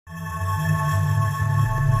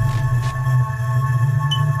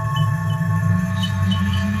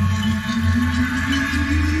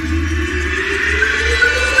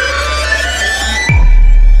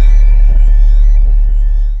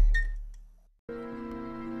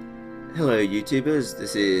Hello YouTubers,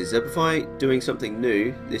 this is Zerpify doing something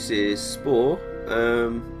new. This is Spore.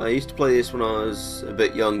 I used to play this when I was a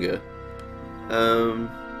bit younger, and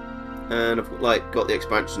I've got the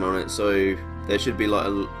expansion on it, so there should be like a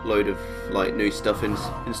load of new stuff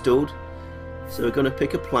installed. So we're gonna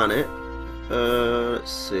pick a planet.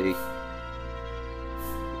 Let's see.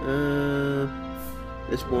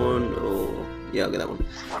 This one, or yeah, I'll get that one.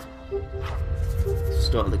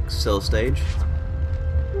 Start the cell stage.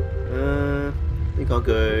 I think I'll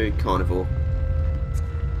go carnivore.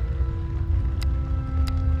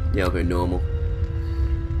 Yeah, I'll go normal.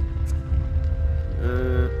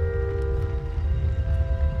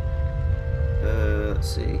 Let's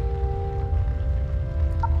see.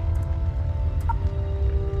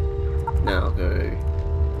 Now I'll go.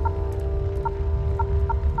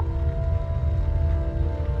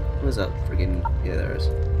 Where's that friggin'? Yeah, there it is.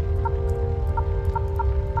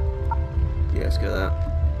 Yeah, let's go that.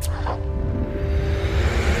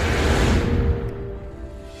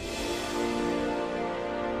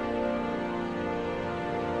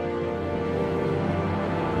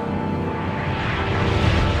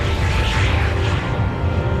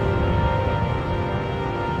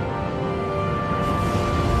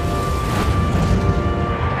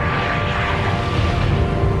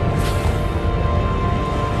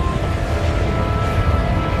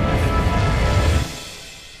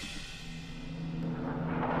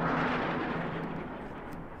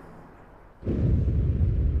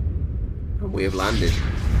 We have landed.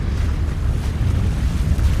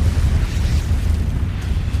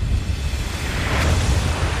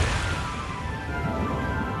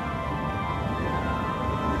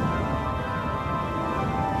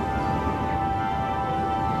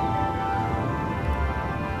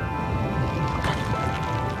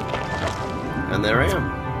 And there I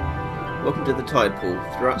am. Welcome to the tide pool.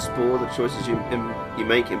 Throughout Spore, the choices you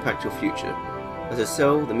make impact your future. As a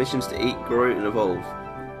cell, the mission's to eat, grow, and evolve.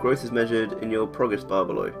 Growth is measured in your progress bar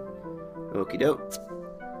below. Okie doke.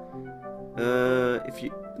 The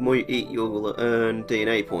more you eat, you'll earn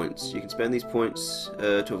DNA points. You can spend these points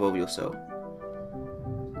to evolve your cell.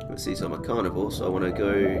 Let's see, so I'm a carnivore, so I want to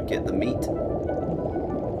go get the meat.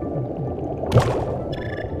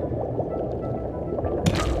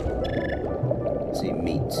 Let's see,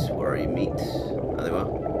 meat. Where are you, meat? Oh, there you are.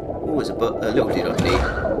 Oh, there's a little dude I can eat.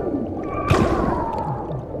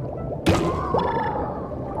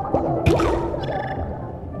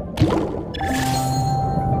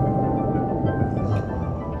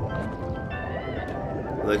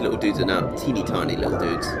 Those little dudes are now teeny tiny little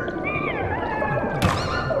dudes.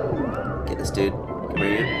 Get this dude. Come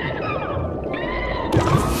here.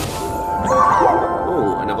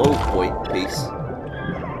 Oh, an evolved point piece.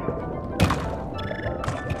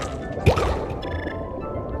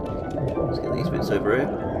 Let's get these bits over here.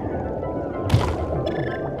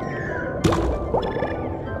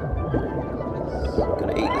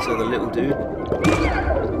 Gonna eat this other little dude.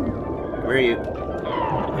 Where are you?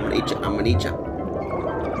 I'm gonna eat you. I'm gonna eat you.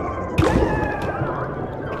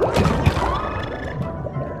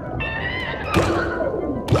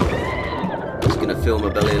 Fill my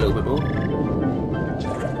belly a little bit more.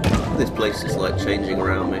 This place is like changing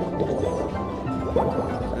around me.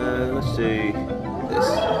 Let's do this.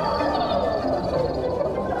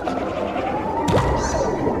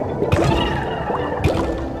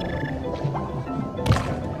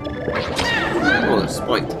 Oh, that's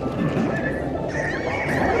spiked.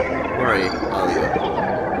 Where are you? Oh, there you are.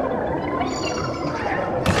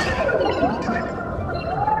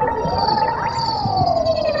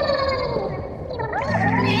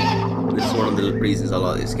 The reasons I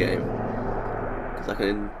like this game, because I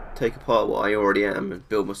can take apart what I already am and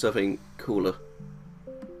build myself something cooler.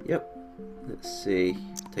 Yep. Let's see.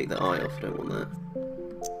 Take that eye off. I don't want that.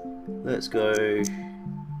 Let's go.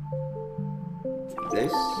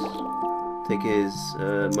 This. Take his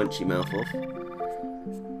munchy mouth off.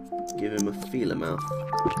 Give him a feeler mouth.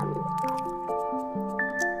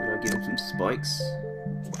 And I'll give him some spikes.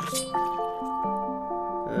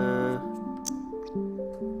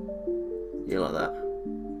 Yeah, like that.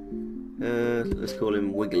 Let's call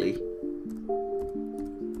him Wiggly.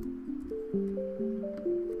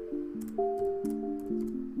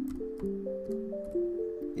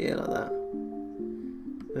 Yeah, like that.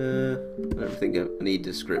 I don't think I need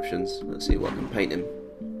descriptions. Let's see what I can paint him.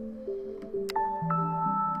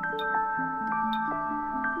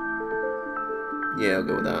 Yeah, I'll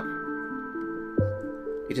go with that.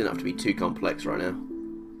 He doesn't have to be too complex right now.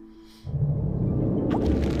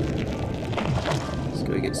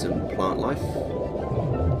 Go get some plant life.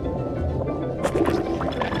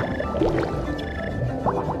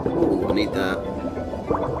 Ooh, I need that.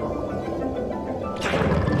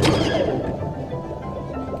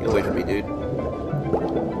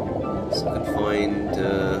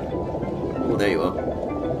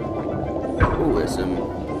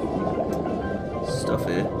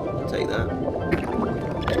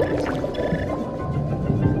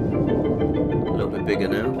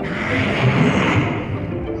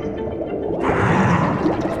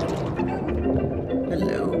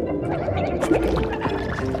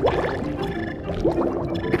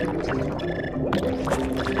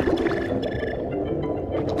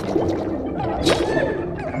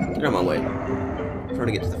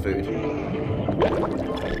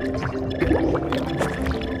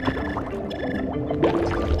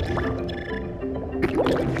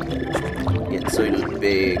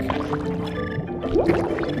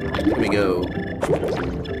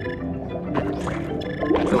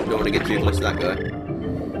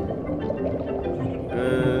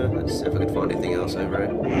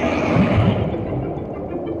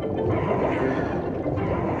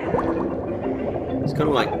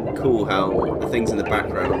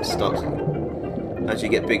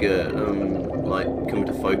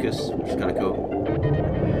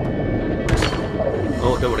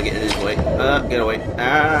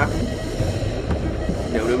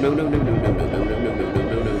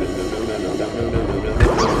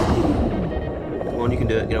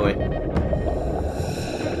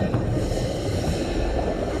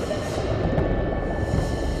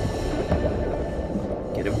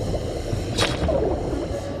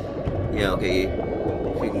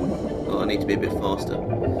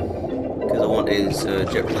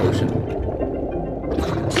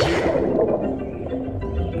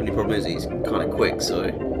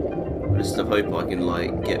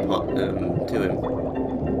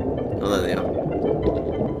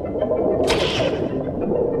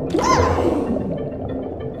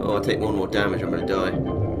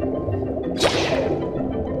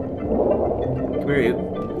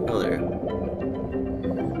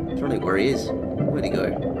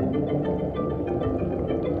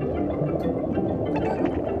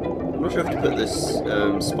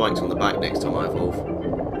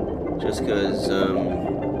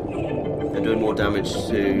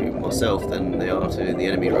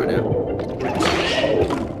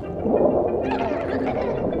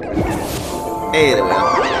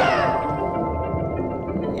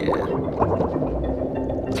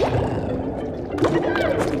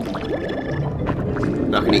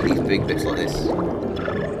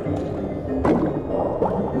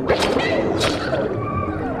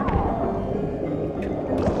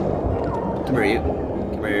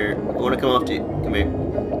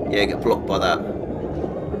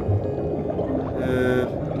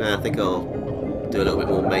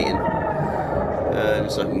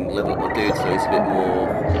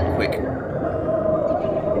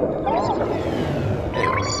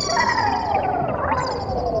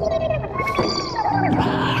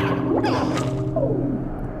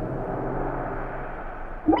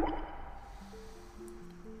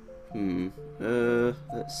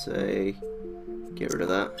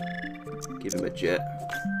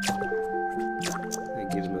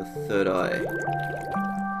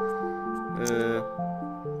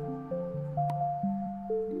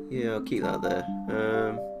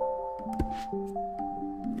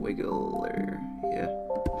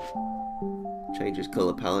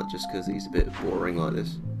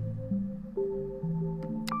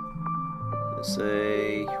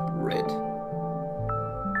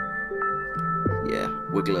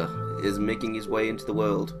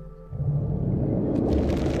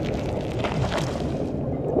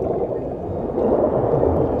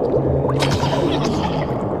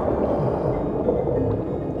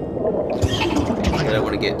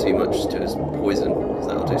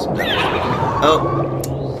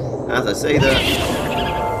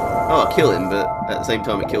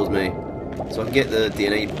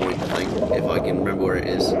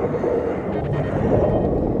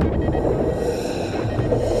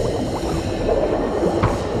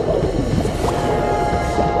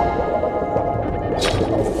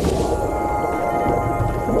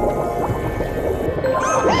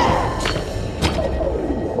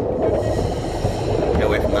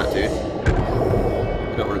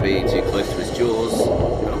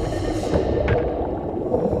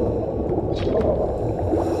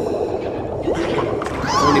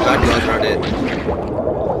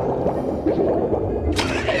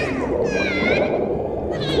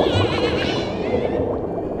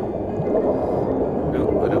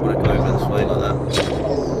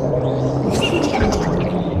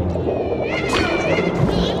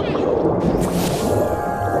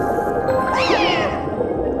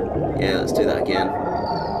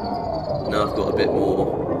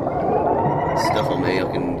 on me, I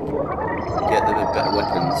can get them with better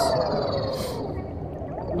weapons.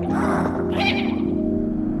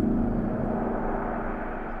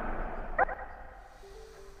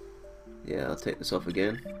 Yeah, I'll take this off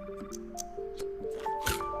again.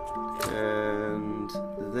 And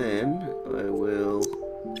then I will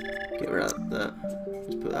get rid of that.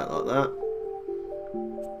 Just put that like that.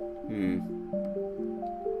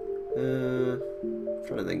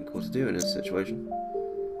 Trying to think what to do in this situation.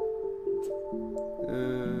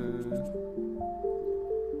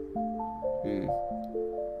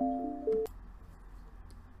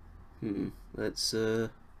 Let's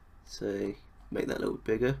say make that a little bit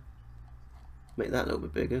bigger. Make that a little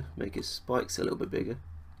bit bigger. Make his spikes a little bit bigger.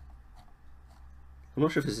 I'm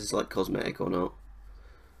not sure if this is like cosmetic or not,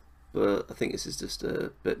 but I think this is just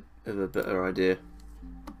a bit of a better idea.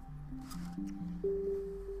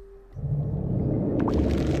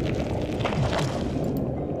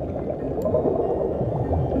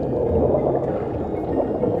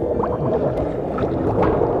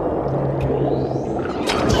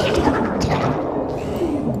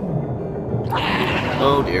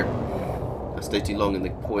 Oh dear. I stayed too long in the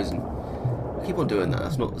poison. I keep on doing that,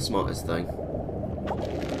 that's not the smartest thing.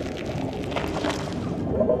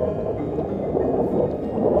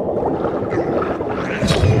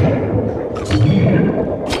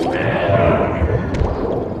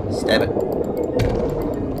 Stab it.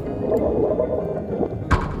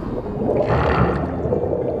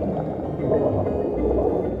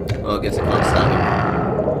 Oh, I guess I can't stab him.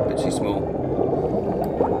 Bit too small.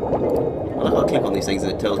 I like how I click on these things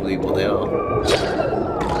and it tells me what they are.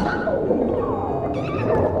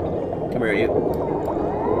 Come here, you.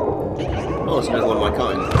 Oh, it's another one of my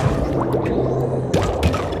kind.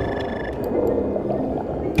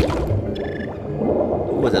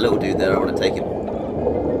 Oh, there's a little dude there, I want to take him.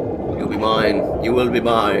 You'll be mine. You will be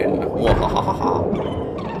mine. Wahahaha.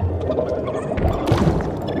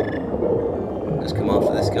 Let's come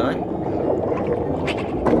after this guy.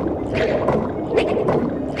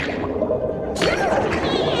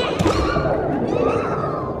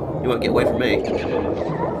 You won't get away from me.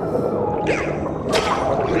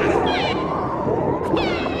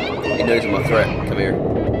 He knows I'm a threat. Come here.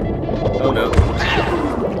 Oh no.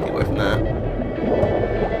 Get away from that.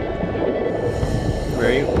 Where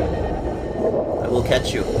are you? I will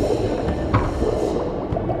catch you.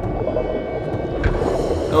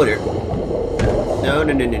 Oh dear. No,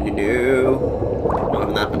 no, no, no, no, no. Not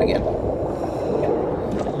having that happen again.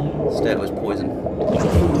 Instead it was poison.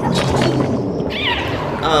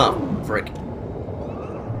 Ah, frick.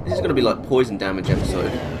 This is going to be like poison damage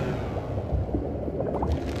episode.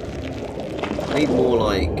 I need more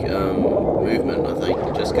like movement, I think,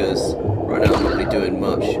 just because right now I'm not really doing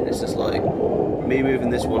much. It's just like me moving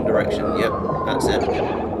this one direction. Yep, that's it. I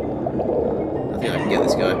think I can get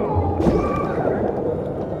this guy.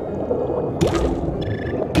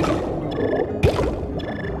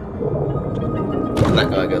 And that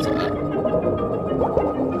guy goes like that.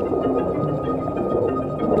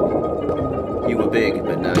 You were big,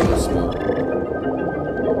 but now you're small.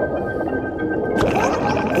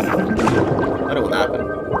 I don't want that to happen.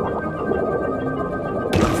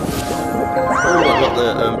 Oh, I got the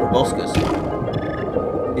proboscis.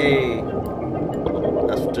 Yay!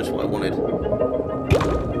 That's just what I wanted.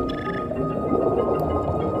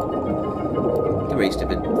 Come here, you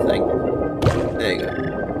stupid thing. There you go.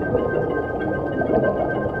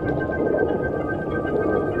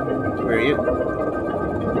 Where are you?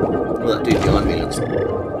 Well, that dude behind me looks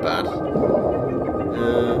bad.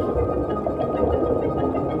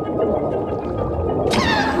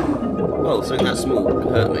 Oh, something that small could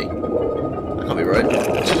hurt me. That can't be right.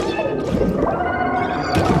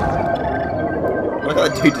 I like how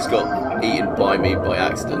that dude just got eaten by me by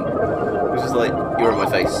accident. It was just like, you're on my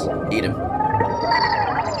face. Eat him.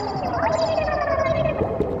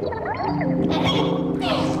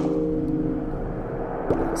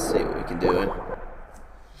 Let's see what we can do here.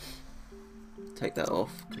 Take that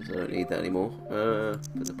off, because I don't need that anymore.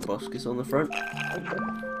 Put the proboscis on the front.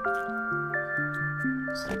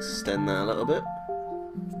 Let's extend that a little bit.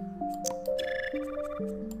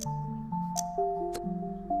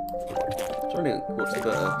 Trying to think what's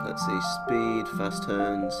better. Let's see, speed, fast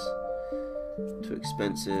turns, too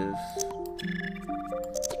expensive.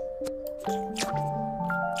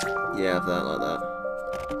 Yeah, have that like that.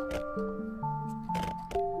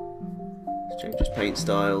 Let's change his paint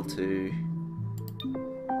style to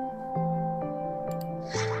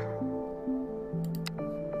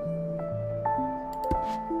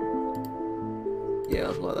yeah,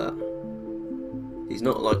 like that. He's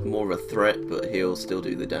not like more of a threat, but he'll still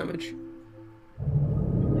do the damage.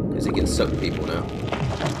 Because he can suck people now.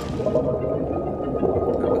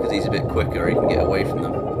 And because he's a bit quicker, he can get away from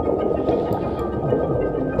them.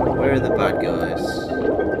 Where are the bad guys?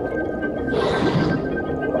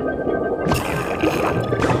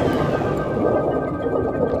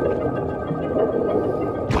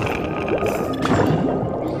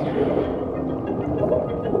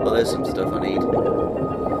 Oh, there's some stuff I need.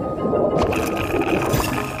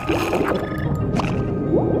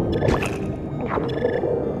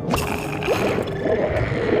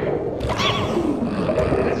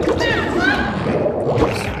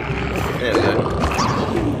 There we go.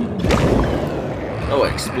 Oh,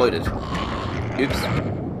 it exploded. Oops.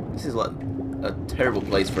 This is like a terrible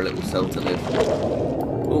place for a little cell to live.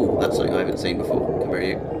 Oh, that's something I haven't seen before. Come here,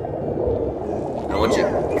 you. I want you.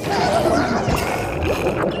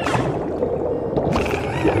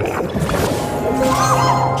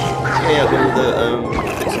 Yeah, I've got all the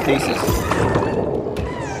bits and pieces.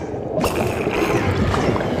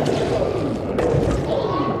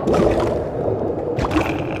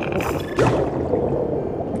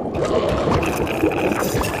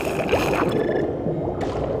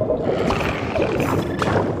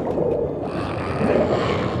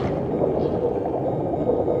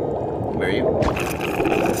 Where are you?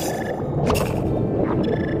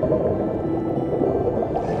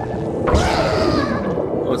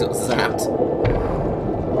 Oh, it got zapped.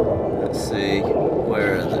 Let's see.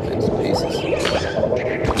 Where are the bits and pieces?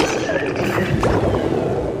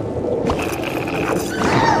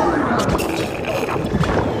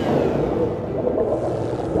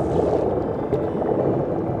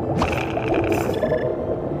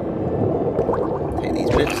 Take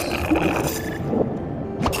these bits.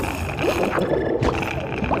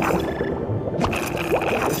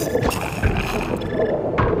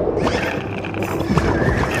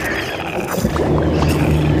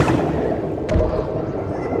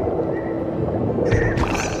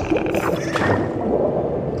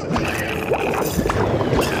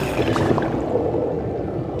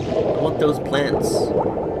 I want those plants.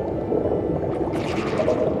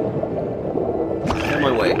 Get out of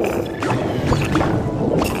my way.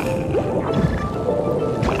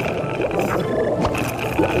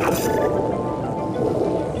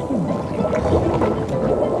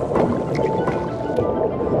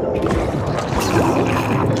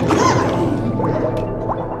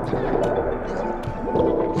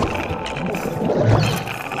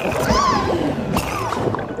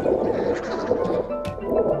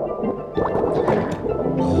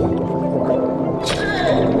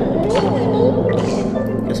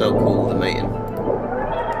 Guess I'll call the mating.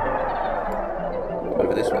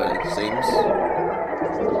 Over this way, it seems.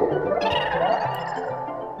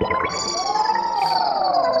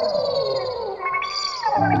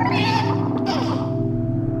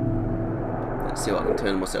 Let's see what I can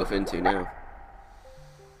turn myself into now.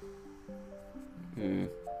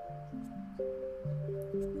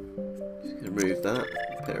 Just gonna remove that.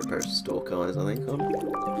 Put a pair of stalk eyes, I think, on.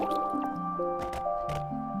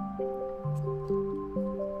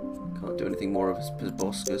 Can't do anything more of his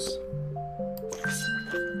proboscis.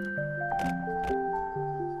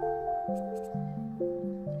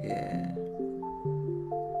 Yeah.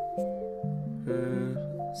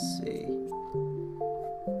 Let's see.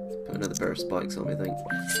 Put another pair of spikes on, I think.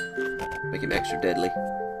 Make him extra deadly.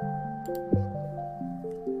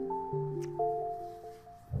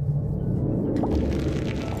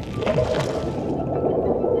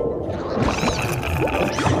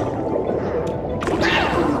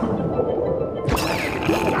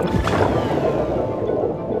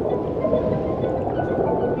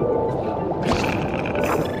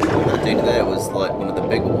 That dude there was like one of the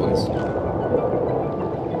bigger ones.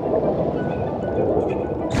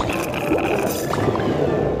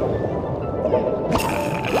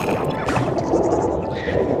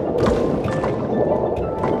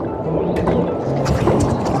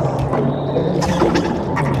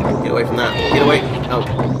 Get away from that. Get away. Oh,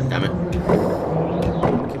 damn it.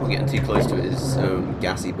 Keep on getting too close to his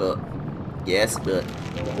gassy butt. Yes, but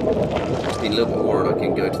just need a little bit more and I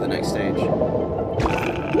can go to the next stage.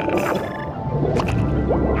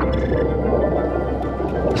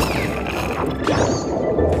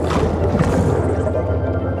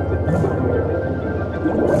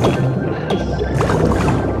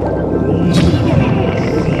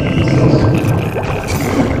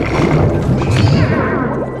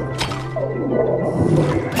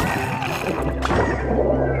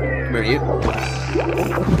 Come here, you.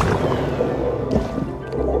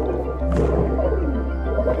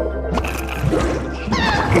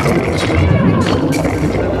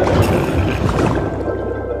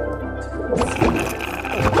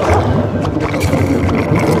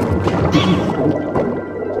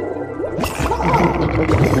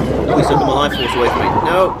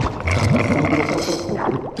 No! Just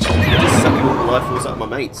sucking all the life force out of my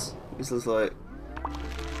mates. This looks like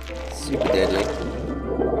super deadly. A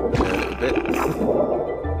little bit.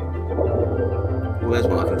 Oh, there's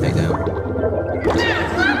one I can take down.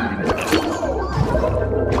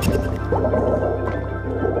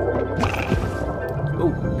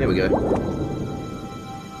 Oh, here we go.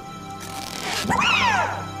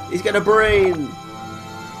 He's got a brain!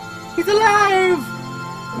 He's alive!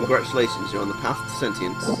 Congratulations, you're on the path to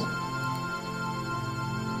sentience.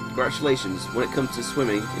 Congratulations, when it comes to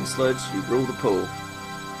swimming in sludge, you rule the pool.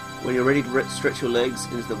 When you're ready to stretch your legs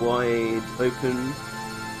into the wide open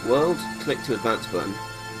world, click to advance button.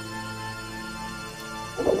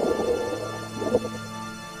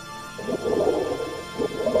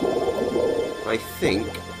 I think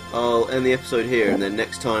I'll end the episode here and then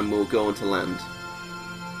next time we'll go on to land.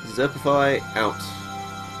 Zerpify out.